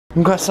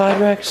Wanna go outside,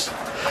 Rex?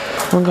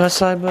 Wanna go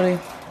outside, buddy?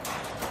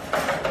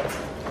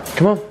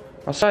 Come on,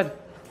 outside.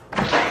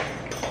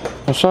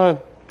 Outside.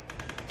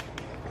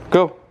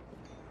 Go.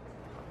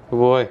 Good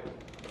boy.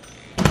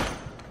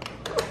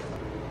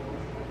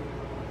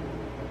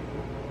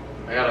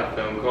 I got a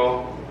phone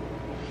call,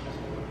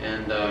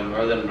 and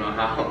rather than know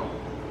how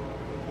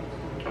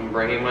I'm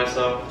bringing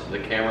myself to the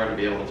camera to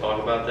be able to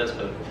talk about this,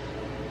 but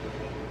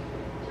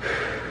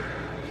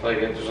I feel like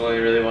there's only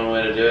really one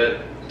way to do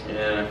it,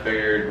 and I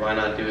figured why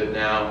not do it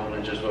now when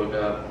I just woke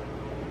up,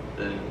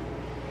 then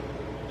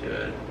do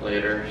it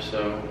later.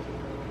 So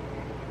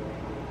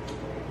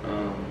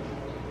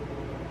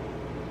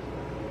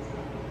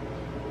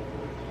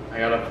I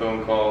got a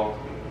phone call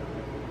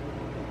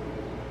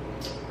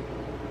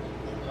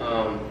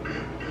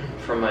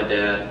from my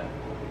dad.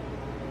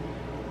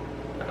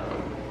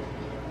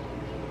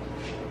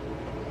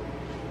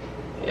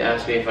 He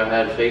asked me if I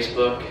had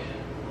Facebook.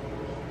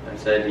 I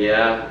said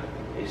yeah.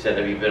 He said,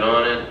 have you been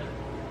on it?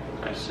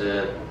 I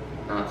said,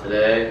 not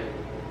today.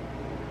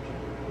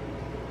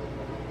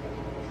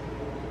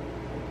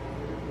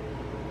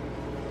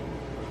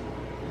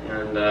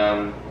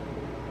 And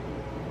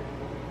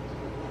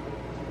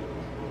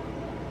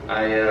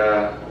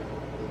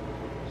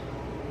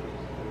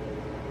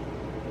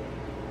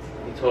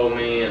he told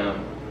me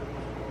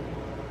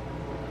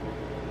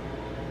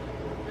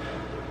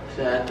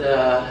that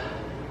a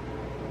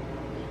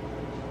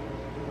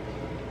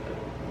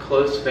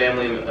close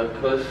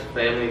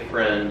family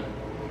friend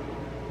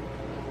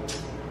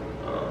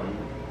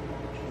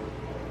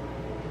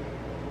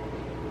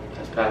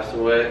has passed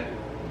away,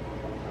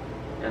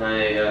 and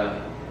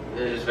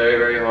it's just very,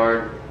 very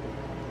hard.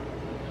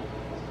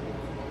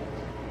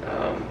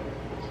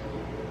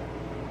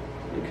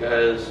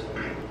 Because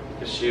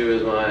she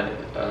was my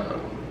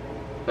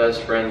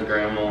best friend's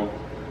grandma,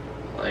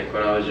 like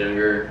when I was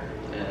younger,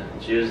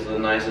 and she was the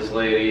nicest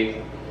lady.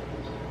 It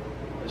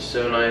was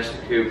so nice to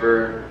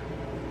Cooper,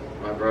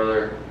 my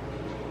brother.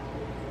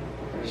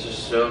 There's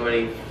just so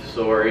many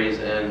stories,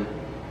 and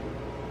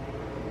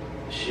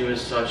she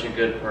was such a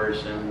good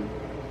person.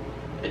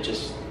 It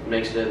just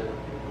makes it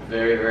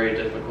very, very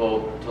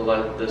difficult to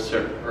let this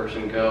certain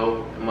person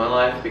go in my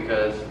life,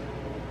 because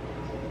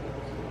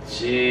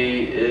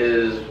she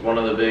is one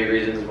of the big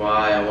reasons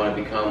why I want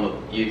to become a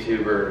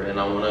YouTuber, and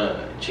I want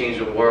to change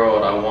the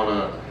world. I want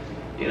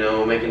to, you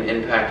know, make an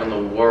impact on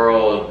the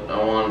world.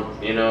 I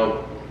want, you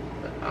know,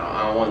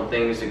 I want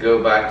things to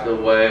go back to the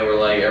way where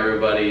like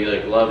everybody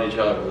like loved each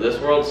other. This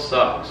world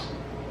sucks.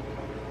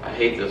 I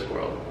hate this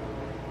world.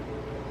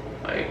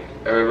 Like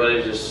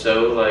everybody's just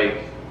so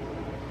like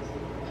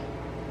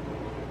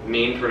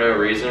mean for no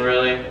reason,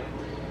 really,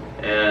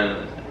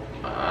 and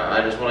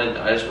I just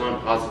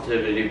want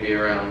positivity to be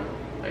around,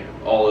 like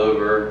all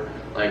over.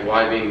 Like,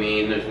 why be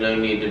mean? There's no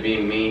need to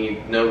be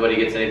mean. Nobody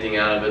gets anything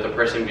out of it. The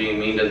person being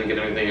mean doesn't get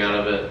anything out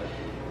of it.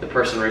 The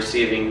person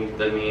receiving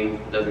the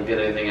mean doesn't get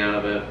anything out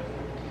of it.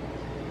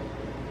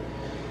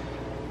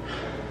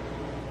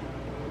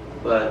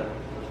 But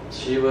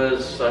she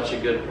was such a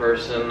good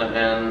person,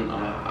 and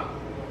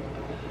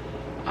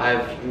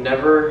I've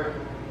never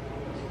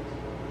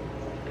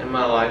in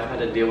my life had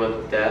to deal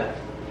with death,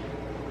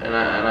 and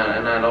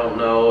I don't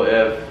know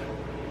if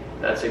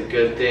that's a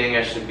good thing.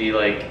 I should be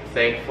like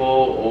thankful,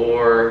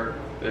 or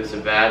if it's a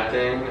bad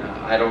thing.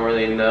 I don't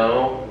really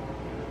know,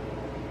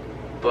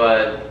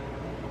 but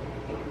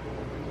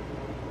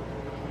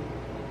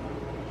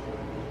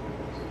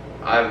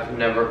I've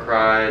never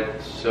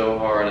cried so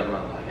hard in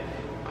my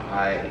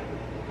life.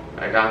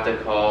 I got the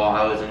call,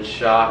 I was in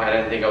shock, I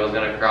didn't think I was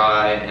gonna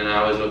cry, and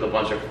I was with a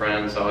bunch of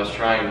friends, so I was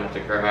trying not to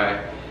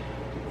cry.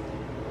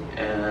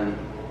 And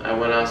I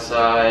went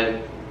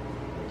outside,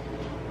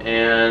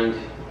 and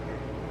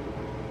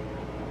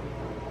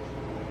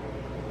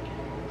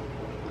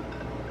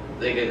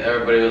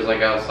everybody was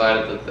like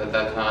outside at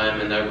that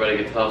time, and everybody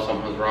could tell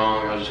something was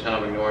wrong. I was just kind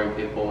of ignoring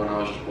people, and I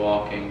was just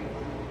walking.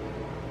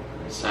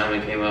 And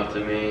Simon came up to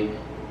me,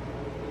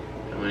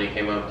 and when he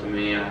came up to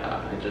me,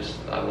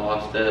 I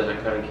lost it. I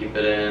couldn't keep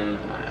it in.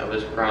 I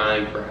was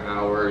crying for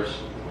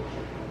hours.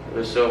 It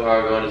was so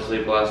hard going to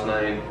sleep last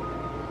night.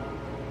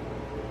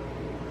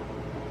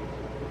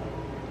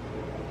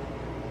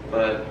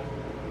 But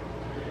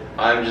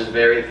I'm just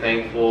very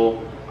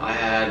thankful I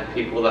had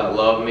people that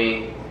love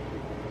me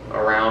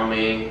around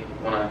me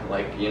when I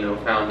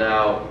found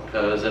out,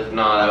 because if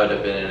not, I would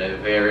have been in a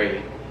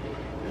very,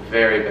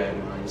 very bad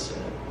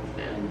mindset.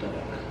 And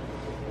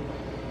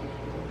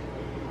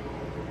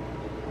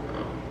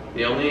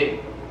the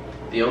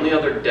only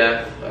other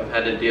death I've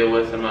had to deal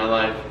with in my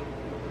life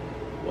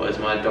was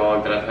my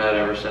dog that I've had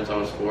ever since I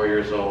was 4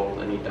 years old,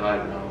 and he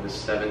died when I was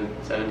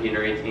 17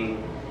 or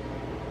 18.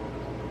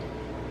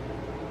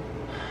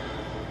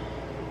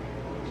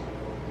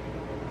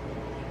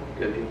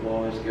 Good people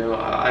always go.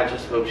 I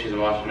just hope she's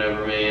watching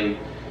over me, and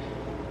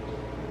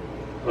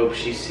hope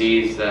she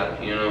sees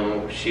that, you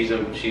know, she's a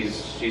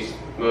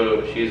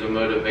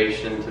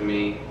motivation to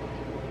me,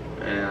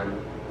 and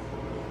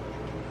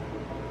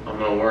I'm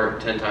gonna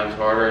work 10 times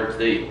harder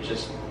to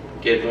just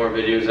get more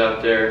videos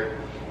out there,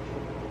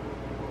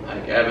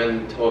 Like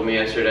Evan told me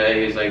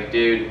yesterday, he's like,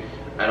 dude,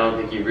 I don't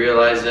think you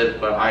realize it,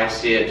 but I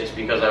see it just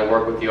because I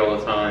work with you all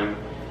the time.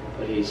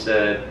 But he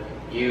said,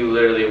 you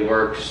literally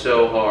work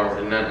so hard,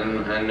 and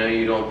I know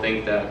you don't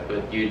think that,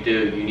 but you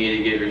do. You need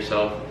to give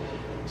yourself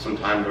some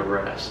time to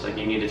rest. Like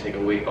you need to take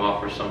a week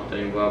off or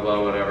something, blah,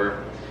 blah,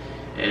 whatever.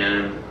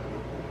 And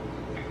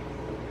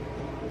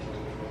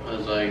I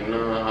was like,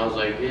 no, I was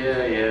like,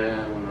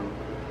 yeah.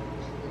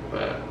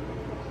 But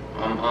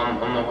I'm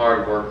a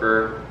hard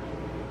worker,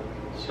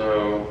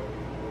 so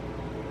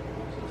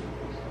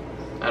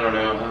I don't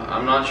know.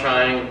 I'm not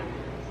trying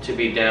to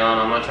be down.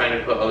 I'm not trying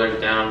to put others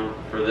down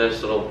for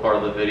this little part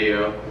of the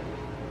video.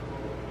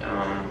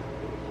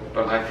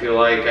 But I feel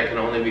like I can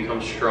only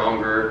become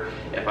stronger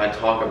if I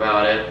talk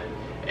about it,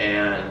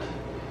 and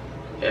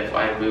if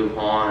I move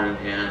on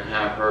and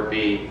have her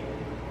be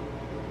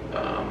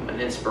an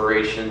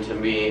inspiration to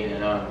me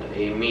and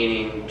a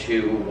meaning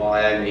to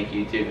why I make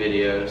YouTube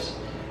videos.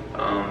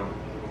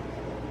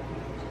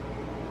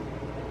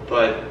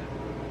 But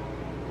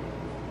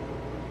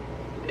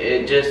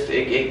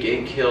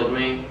it killed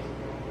me.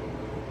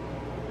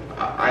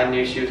 I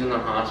knew she was in the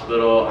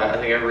hospital. I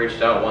think I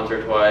reached out once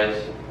or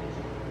twice,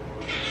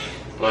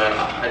 but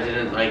I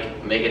didn't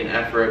like make an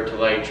effort to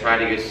like try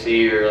to go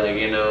see her. Like,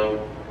 you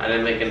know, I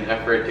didn't make an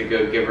effort to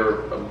go give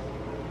her a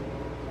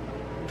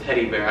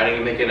teddy bear. I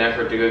didn't make an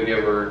effort to go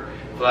give her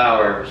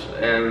flowers.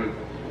 And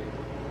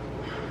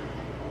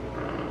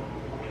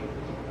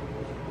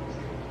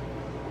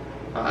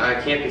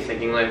I can't be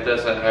thinking like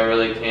this. I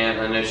really can't.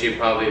 I know she'd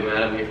probably be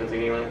mad at me for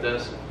thinking like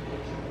this,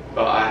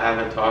 but I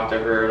haven't talked to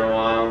her in a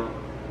while,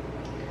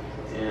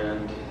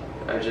 and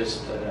I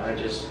just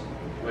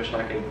wish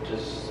I could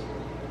just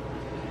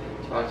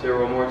talk to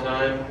her one more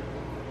time.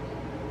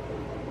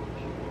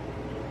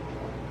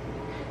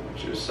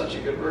 She was such a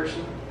good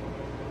person.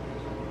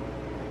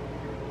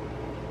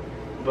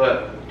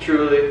 But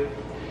truly,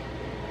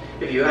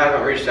 if you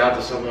haven't reached out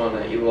to someone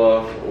that you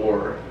love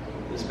or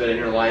has been in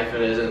your life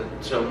and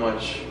isn't so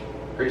much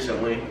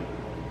recently,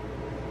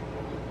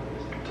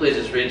 please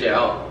just reach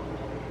out.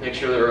 Make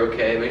sure they're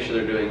okay, make sure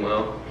they're doing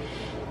well.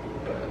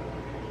 But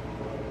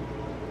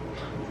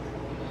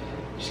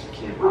just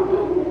can't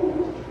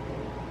move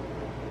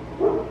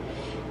on.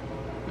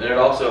 And it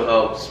also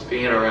helps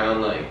being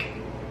around like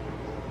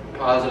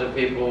positive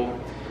people,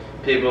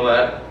 people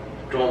that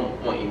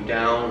don't want you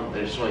down,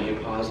 they just want you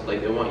positive, like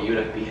they want you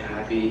to be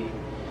happy.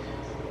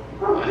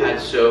 I had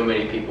so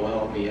many people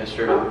help me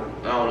yesterday. I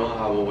don't know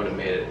how I would have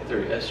made it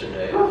through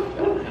yesterday if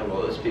I didn't have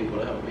all those people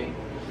to help me.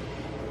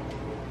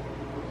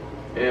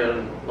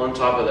 And on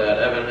top of that,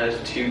 Evan has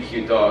 2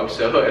 cute dogs,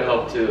 so it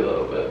helped too a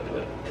little bit.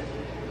 But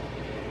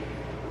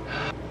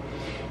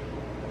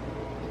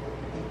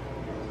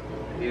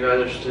if you guys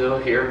are still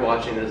here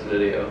watching this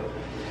video,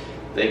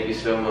 thank you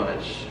so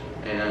much.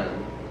 And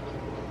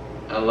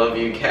I love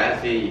you,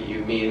 Kathy.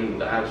 You mean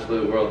the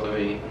absolute world to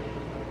me.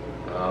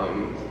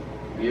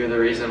 You're the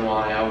reason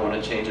why I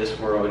want to change this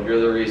world.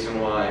 You're the reason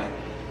why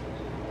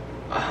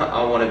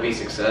I want to be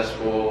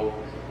successful.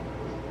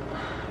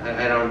 I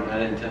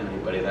didn't tell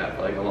anybody that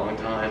for like a long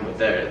time, but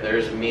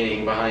there's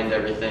meaning behind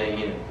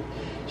everything. And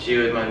she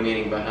was my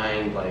meaning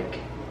behind like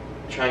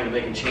trying to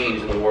make a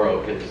change in the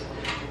world, because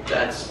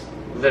that's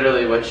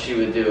literally what she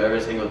would do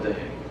every single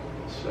day.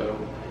 So.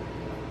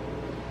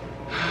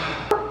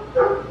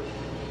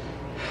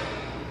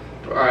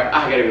 Alright,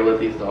 I gotta go let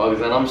these dogs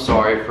in. I'm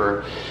sorry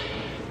for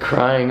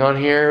crying on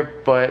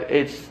here, but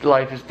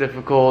life is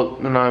difficult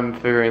and I'm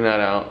figuring that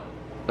out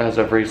as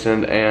of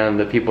recent, and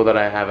the people that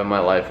I have in my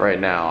life right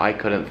now, I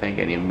couldn't think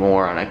any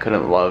more and I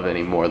couldn't love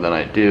any more than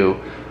I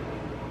do.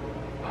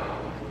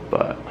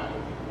 But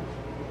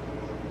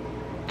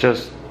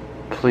just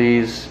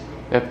please,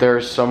 if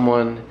there's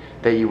someone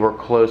that you were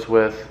close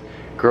with,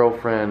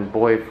 girlfriend,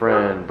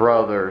 boyfriend,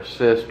 brother,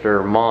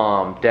 sister,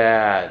 mom,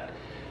 dad,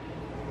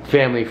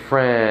 family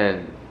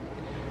friend,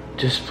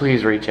 just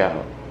please reach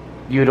out.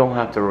 You don't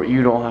have to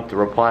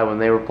reply when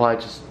they reply.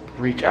 Just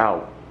reach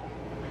out.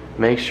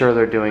 Make sure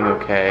they're doing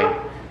okay.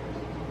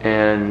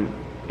 And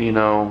you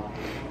know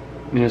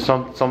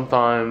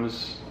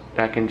sometimes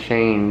that can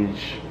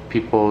change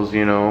people's,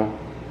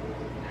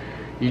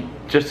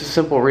 just a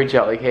simple reach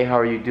out, like, hey, how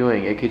are you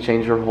doing? It could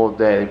change your whole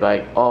day. They'd be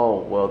like, oh,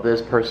 well,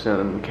 this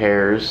person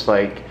cares.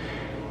 Like,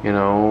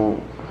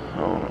 I'm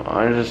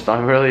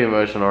really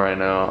emotional right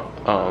now.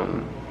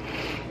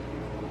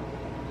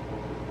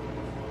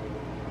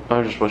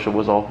 I just wish it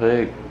was all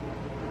fake.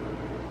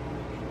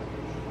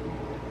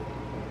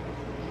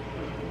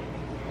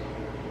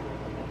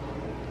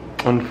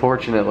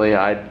 Unfortunately,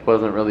 I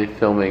wasn't really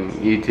filming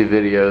YouTube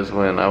videos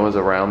when I was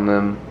around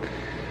them.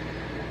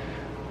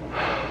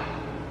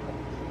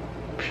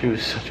 She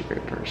was such a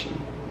great person.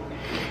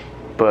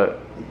 But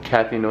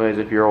Kathy Noyes,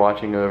 if you're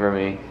watching over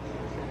me,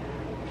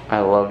 I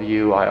love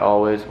you. I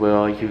always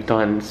will. You've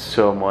done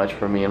so much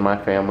for me and my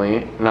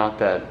family. Not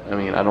that, I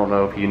don't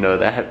know if you know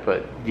that,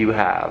 but you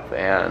have.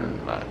 And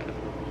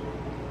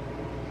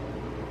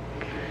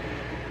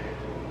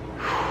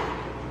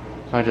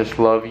I just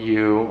love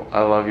you.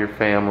 I love your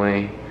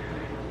family.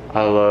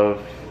 I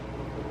love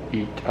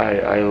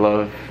I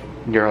love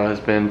your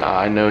husband.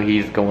 I know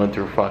he's going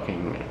through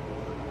fucking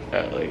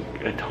like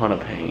a ton of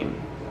pain,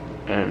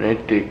 and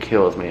it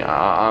kills me.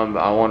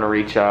 I want to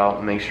reach out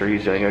and make sure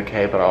he's doing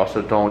okay, but I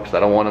also don't, because I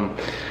don't want him,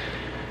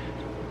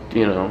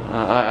 you know,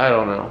 I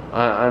don't know.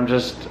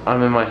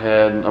 I'm in my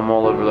head, I'm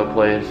all over the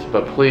place,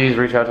 but please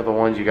reach out to the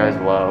ones you guys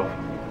love,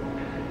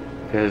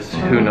 because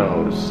who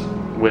knows,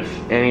 with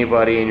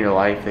anybody in your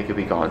life, they could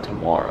be gone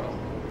tomorrow,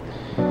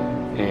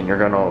 and you're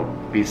gonna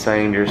be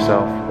saying to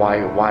yourself,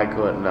 why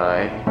couldn't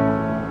I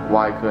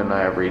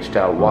have reached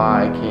out?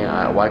 Why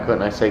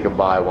couldn't I say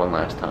goodbye one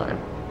last time?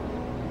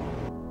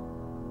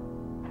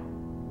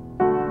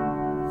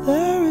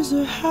 There is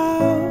a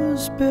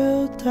house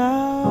built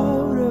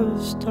out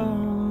of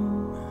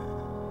stone,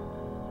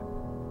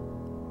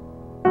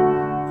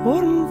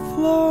 wooden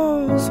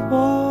floors,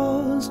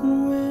 walls,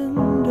 and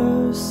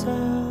window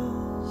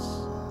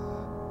sills,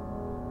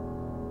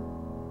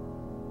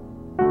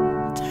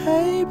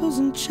 tables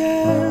and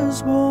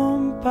chairs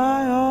warmed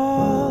by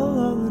all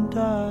of the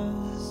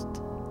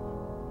dust.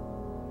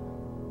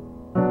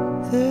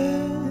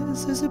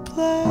 This is a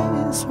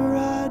place where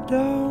I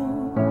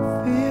don't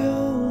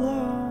feel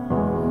alone.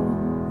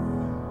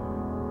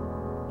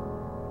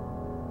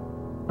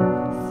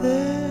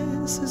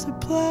 This is a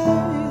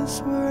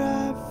place where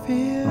I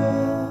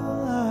feel